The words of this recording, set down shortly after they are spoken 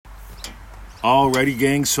Alrighty,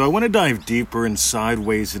 gang, so I want to dive deeper and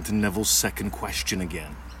sideways into Neville's second question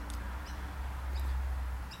again.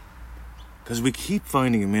 Because we keep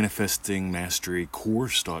finding in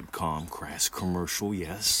manifestingmasterycourse.com, crass commercial,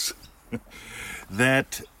 yes,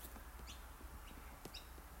 that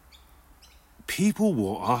people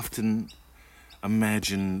will often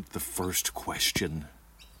imagine the first question,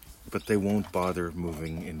 but they won't bother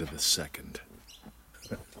moving into the second.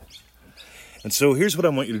 And so here's what I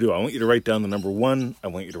want you to do. I want you to write down the number 1, I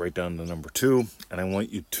want you to write down the number 2, and I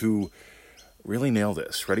want you to really nail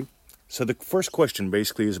this. Ready? So the first question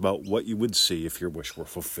basically is about what you would see if your wish were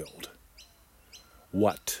fulfilled.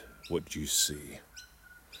 What would you see?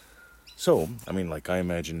 So, I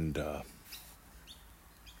imagined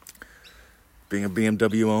being a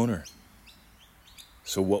BMW owner.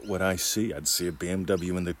 So what would I see? I'd see a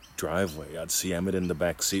BMW in the driveway. I'd see Emmett in the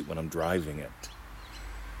back seat when I'm driving it.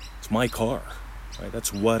 It's my car, right?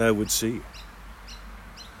 That's what I would see.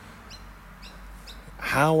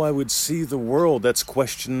 How I would see the world, that's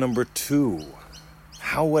question number 2.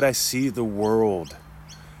 How would I see the world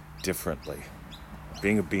differently?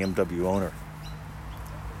 Being a BMW owner.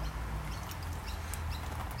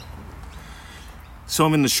 So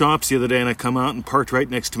I'm in the shops the other day and I come out and parked right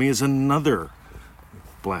next to me is another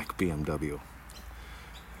black BMW.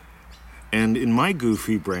 And in my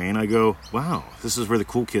goofy brain, I go, wow, this is where the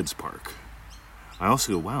cool kids park. I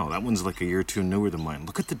also go, wow, that one's like a year or two newer than mine.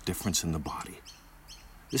 Look at the difference in the body.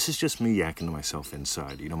 This is just me yakking to myself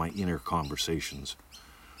inside, my inner conversations.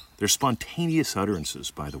 They're spontaneous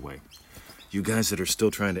utterances, by the way. You guys that are still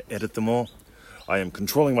trying to edit them all, I am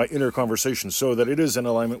controlling my inner conversation so that it is in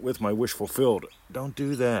alignment with my wish fulfilled. Don't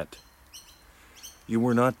do that. You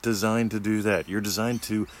were not designed to do that. You're designed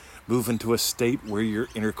to move into a state where your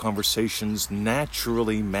inner conversations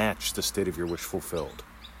naturally match the state of your wish fulfilled.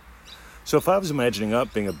 So if I was imagining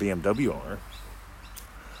up being a BMW owner,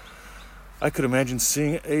 I could imagine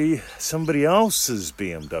seeing somebody else's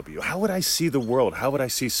BMW. How would I see the world? How would I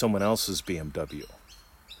see someone else's BMW?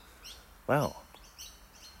 Wow.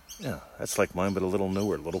 Yeah, that's like mine, but a little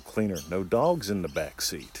newer, a little cleaner. No dogs in the back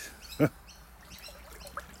seat.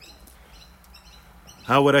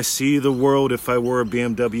 How would I see the world if I were a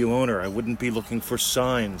BMW owner? I wouldn't be looking for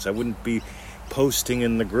signs. I wouldn't be posting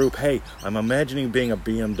in the group, hey, I'm imagining being a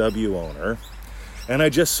BMW owner, and I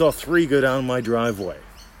just saw 3 go down my driveway.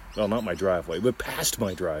 Well, not my driveway, but past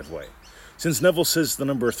my driveway. Since Neville says the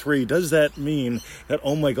number 3, does that mean that,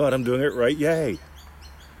 oh my God, I'm doing it right? Yay.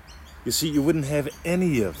 You see, you wouldn't have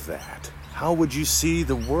any of that. How would you see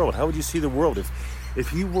the world? How would you see the world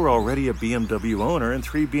if you were already a BMW owner and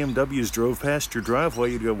 3 BMWs drove past your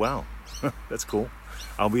driveway? You'd go, wow, that's cool.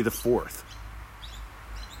 I'll be the 4th.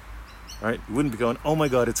 All right? You wouldn't be going, oh my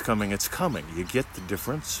God, it's coming, it's coming. You get the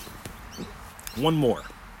difference? One more,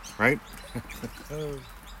 right?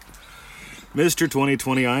 Mr.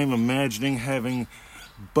 2020, I am imagining having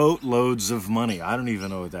boatloads of money. I don't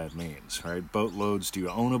even know what that means, right? Boatloads. Do you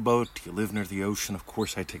own a boat? Do you live near the ocean? Of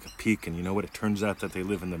course, I take a peek, and you know what? It turns out that they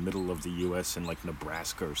live in the middle of the U.S. in like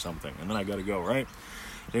Nebraska or something. And then I got to go, right?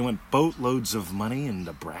 They went boatloads of money in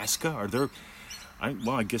Nebraska? Are there...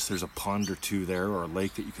 I guess there's a pond or two there, or a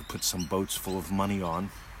lake that you could put some boats full of money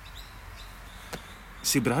on.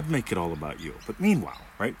 See, but I'd make it all about you. But meanwhile,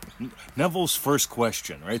 right? Neville's first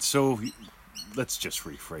question, right? So let's just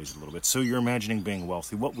rephrase it a little bit. So you're imagining being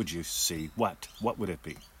wealthy. What would you see? What would it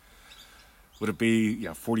be? Would it be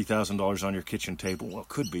 $40,000 on your kitchen table? Well, it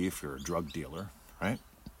could be if you're a drug dealer, right?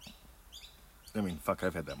 I mean, fuck,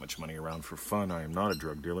 I've had that much money around for fun. I am not a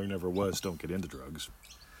drug dealer. Never was. Don't get into drugs.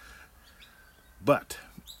 But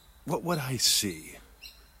what would I see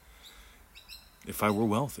if I were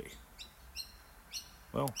wealthy?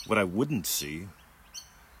 Well, what I wouldn't see,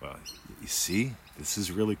 well, you see, this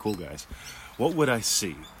is really cool, guys. What would I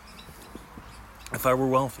see if I were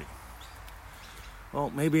wealthy? Well,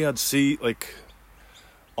 maybe I'd see, like,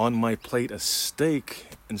 on my plate a steak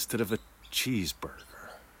instead of a cheeseburger.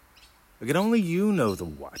 Again, only you know the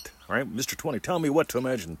what, all right? Mr. 20, tell me what to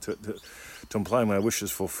imagine to imply my wish is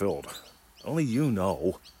fulfilled. Only you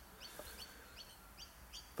know.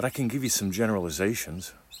 But I can give you some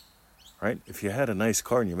generalizations, right? If you had a nice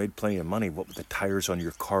car and you made plenty of money, what would the tires on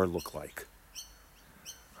your car look like,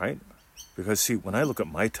 right? Because, see, when I look at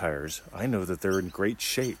my tires, I know that they're in great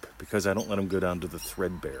shape because I don't let them go down to the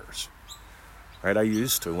threadbares, right? I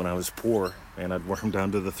used to when I was poor, and I'd wear them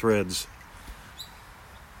down to the threads.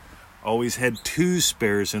 Always had 2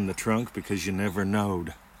 spares in the trunk because you never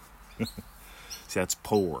knowed. See, that's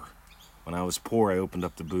poor. When I was poor, I opened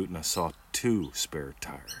up the boot and I saw 2 spare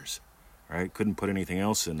tires. Right? Couldn't put anything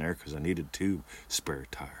else in there because I needed 2 spare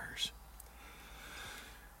tires.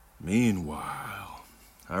 Meanwhile.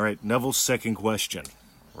 All right, Neville's second question.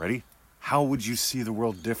 Ready? How would you see the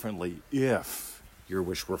world differently if your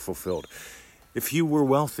wish were fulfilled? If you were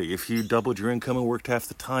wealthy, if you doubled your income and worked half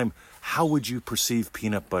the time, how would you perceive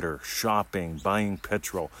peanut butter, shopping, buying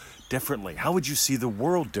petrol differently? How would you see the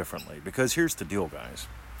world differently? Because here's the deal, guys.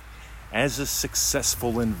 As a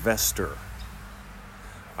successful investor,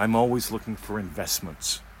 I'm always looking for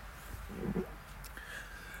investments.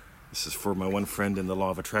 This is for my one friend in the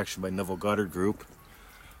Law of Attraction by Neville Goddard Group.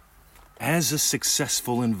 As a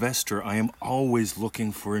successful investor, I am always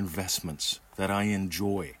looking for investments that I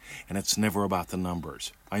enjoy, and it's never about the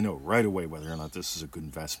numbers. I know right away whether or not this is a good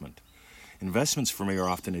investment. Investments for me are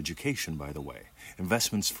often education, by the way.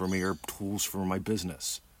 Investments for me are tools for my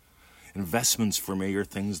business. Investments for me are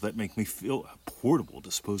things that make me feel a portable,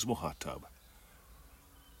 disposable hot tub.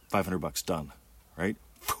 $500 done, right?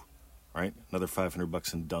 Right? Another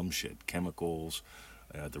 $500 in dumb shit, chemicals,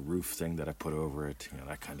 the roof thing that I put over it,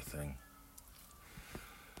 that kind of thing.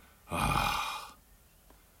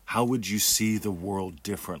 How would you see the world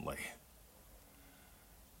differently?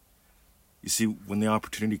 You see, when the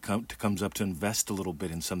opportunity comes up to invest a little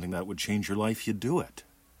bit in something that would change your life, you do it.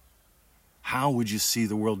 How would you see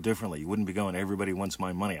the world differently? You wouldn't be going, everybody wants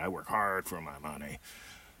my money. I work hard for my money.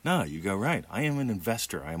 No, you go, right. I am an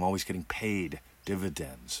investor. I am always getting paid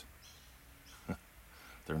dividends.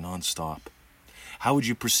 They're nonstop. How would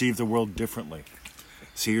you perceive the world differently?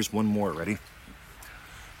 See, here's one more. Ready?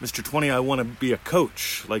 Mr. 20, I want to be a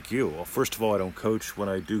coach like you. Well, first of all, I don't coach. When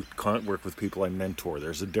I do work with people, I mentor.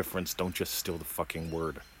 There's a difference. Don't just steal the fucking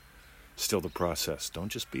word. Steal the process. Don't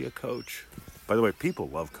just be a coach. By the way, people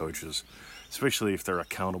love coaches, especially if they're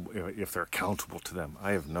accountable to them.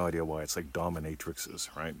 I have no idea why. It's like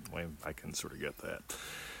dominatrixes, right? I can sort of get that.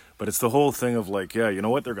 But it's the whole thing of like, yeah, you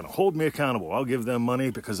know what? They're going to hold me accountable. I'll give them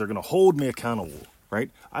money because they're going to hold me accountable,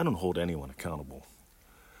 right? I don't hold anyone accountable.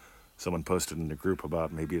 Someone posted in the group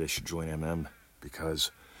about maybe they should join MM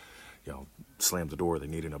because, slam the door. They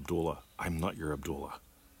need an Abdullah. I'm not your Abdullah.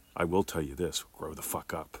 I will tell you this, grow the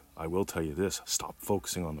fuck up. I will tell you this, stop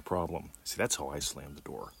focusing on the problem. See, that's how I slam the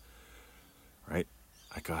door, right?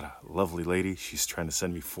 I got a lovely lady. She's trying to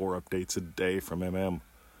send me 4 updates a day from MM.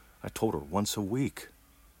 I told her once a week,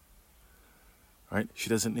 right? She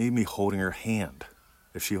doesn't need me holding her hand.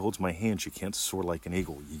 If she holds my hand, she can't soar like an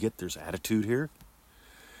eagle. You get there's attitude here?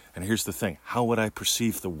 And here's the thing. How would I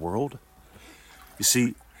perceive the world? You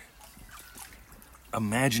see,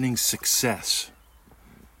 imagining success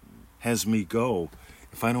has me go.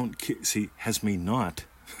 If I don't, has me not.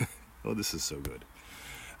 Oh, this is so good.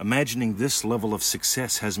 Imagining this level of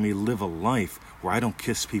success has me live a life where I don't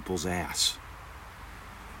kiss people's ass.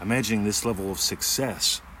 Imagining this level of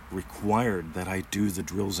success required that I do the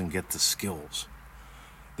drills and get the skills.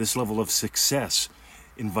 This level of success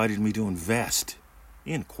invited me to invest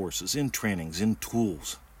in courses, in trainings, in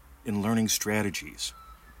tools, in learning strategies.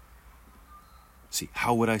 See,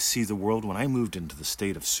 how would I see the world when I moved into the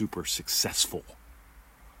state of super successful?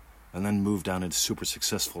 And then moved down into super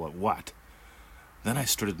successful at what? Then I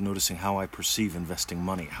started noticing how I perceive investing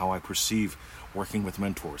money, how I perceive working with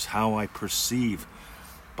mentors, how I perceive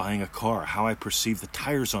buying a car, how I perceive the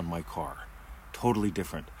tires on my car. Totally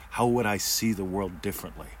different. How would I see the world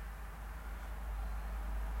differently?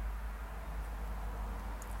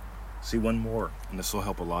 See, one more, and this will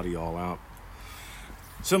help a lot of y'all out.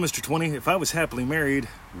 So, Mr. 20, if I was happily married,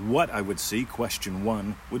 what I would see, question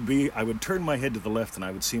 1, would be I would turn my head to the left and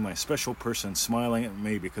I would see my special person smiling at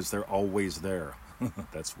me because they're always there.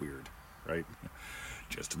 That's weird, right?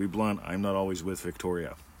 Just to be blunt, I'm not always with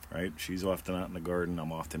Victoria, right? She's often out in the garden.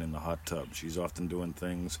 I'm often in the hot tub. She's often doing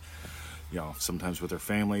things, sometimes with her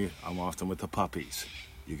family. I'm often with the puppies.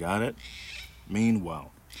 You got it?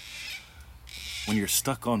 Meanwhile, when you're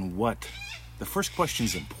stuck on what, the first question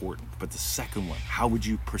is important, but the second one, how would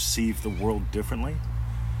you perceive the world differently?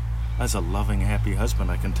 As a loving, happy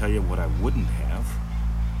husband, I can tell you what I wouldn't have,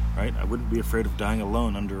 right? I wouldn't be afraid of dying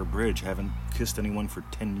alone under a bridge, haven't kissed anyone for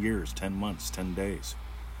 10 years, 10 months, 10 days.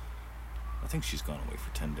 I think she's gone away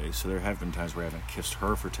for 10 days, so there have been times where I haven't kissed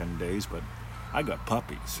her for 10 days, but I got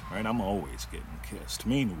puppies, right? I'm always getting kissed.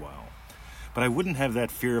 Meanwhile, but I wouldn't have that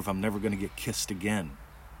fear of I'm never going to get kissed again,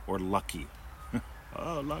 or lucky.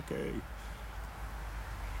 Oh, lucky.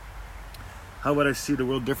 How would I see the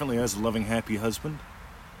world differently as a loving, happy husband?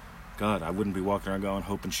 God, I wouldn't be walking around going,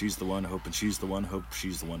 hoping she's the one, hope she's the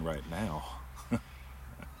one right now.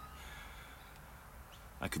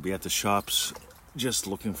 I could be at the shops just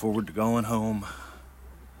looking forward to going home.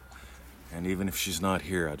 And even if she's not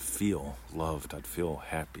here, I'd feel loved, I'd feel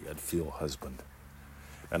happy, I'd feel husband.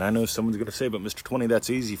 And I know someone's going to say, but Mr. 20, that's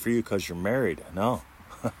easy for you because you're married. No.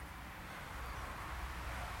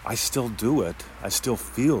 I still do it. I still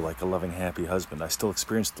feel like a loving, happy husband. I still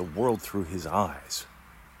experience the world through his eyes.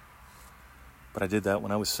 But I did that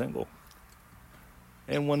when I was single.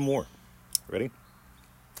 And one more. Ready?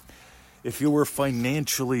 If you were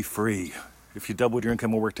financially free, if you doubled your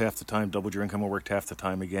income or worked half the time, doubled your income or worked half the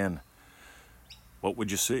time again, what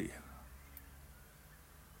would you see?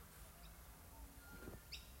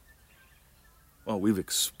 Well, we've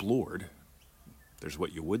explored. There's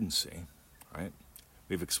what you wouldn't see, right?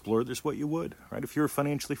 We've explored, there's what you would, right? If you were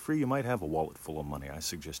financially free, you might have a wallet full of money. I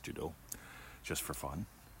suggest you do, just for fun.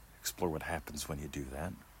 Explore what happens when you do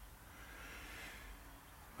that.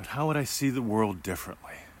 But how would I see the world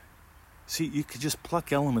differently? See, you could just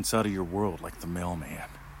pluck elements out of your world, like the mailman.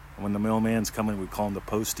 When the mailman's coming, we call him the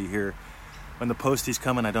postie here. When the postie's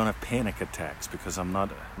coming, I don't have panic attacks because I'm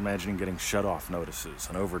not imagining getting shut-off notices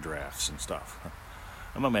and overdrafts and stuff.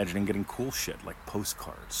 I'm imagining getting cool shit like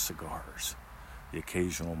postcards, cigars, the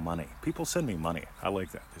occasional money. People send me money. I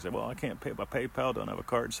like that. They say, well, I can't pay by PayPal, don't have a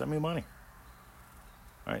card, send me money.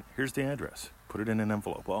 All right, here's the address. Put it in an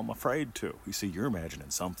envelope. Well, I'm afraid to. You see, you're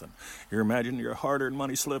imagining something. You're imagining your hard-earned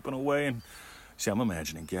money slipping away, and see, I'm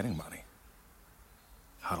imagining getting money.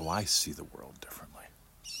 How do I see the world differently?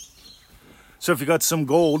 So if you got some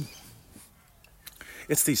gold,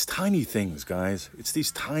 it's these tiny things, guys. It's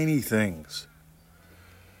these tiny things.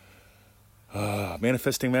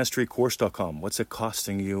 ManifestingMasteryCourse.com. What's it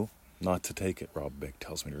costing you not to take it? Rob Big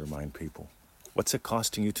tells me to remind people. What's it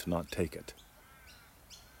costing you to not take it?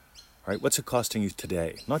 All right, what's it costing you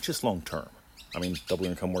today? Not just long term. I mean, double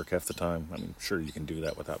your income, work half the time. I mean, sure, you can do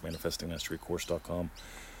that without ManifestingMasteryCourse.com.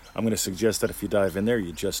 I'm going to suggest that if you dive in there,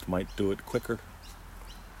 you just might do it quicker.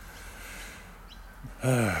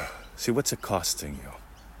 See, what's it costing you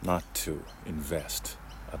not to invest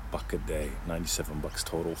 $1 a day, $97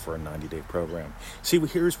 total for a 90-day program? See,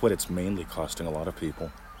 here's what it's mainly costing a lot of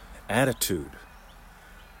people. Attitude.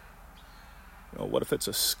 You know, what if it's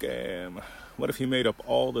a scam? What if you made up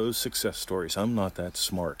all those success stories? I'm not that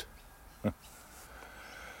smart.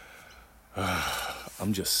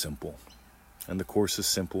 I'm just simple. And the course is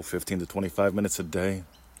simple, 15 to 25 minutes a day.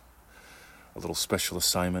 A little special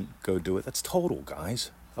assignment, go do it. That's total,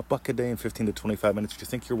 guys. $1 a day and 15 to 25 minutes. Do you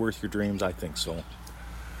think you're worth your dreams? I think so.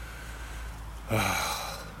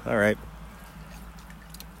 All right.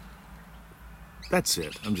 That's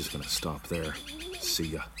it. I'm just going to stop there. See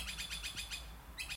ya.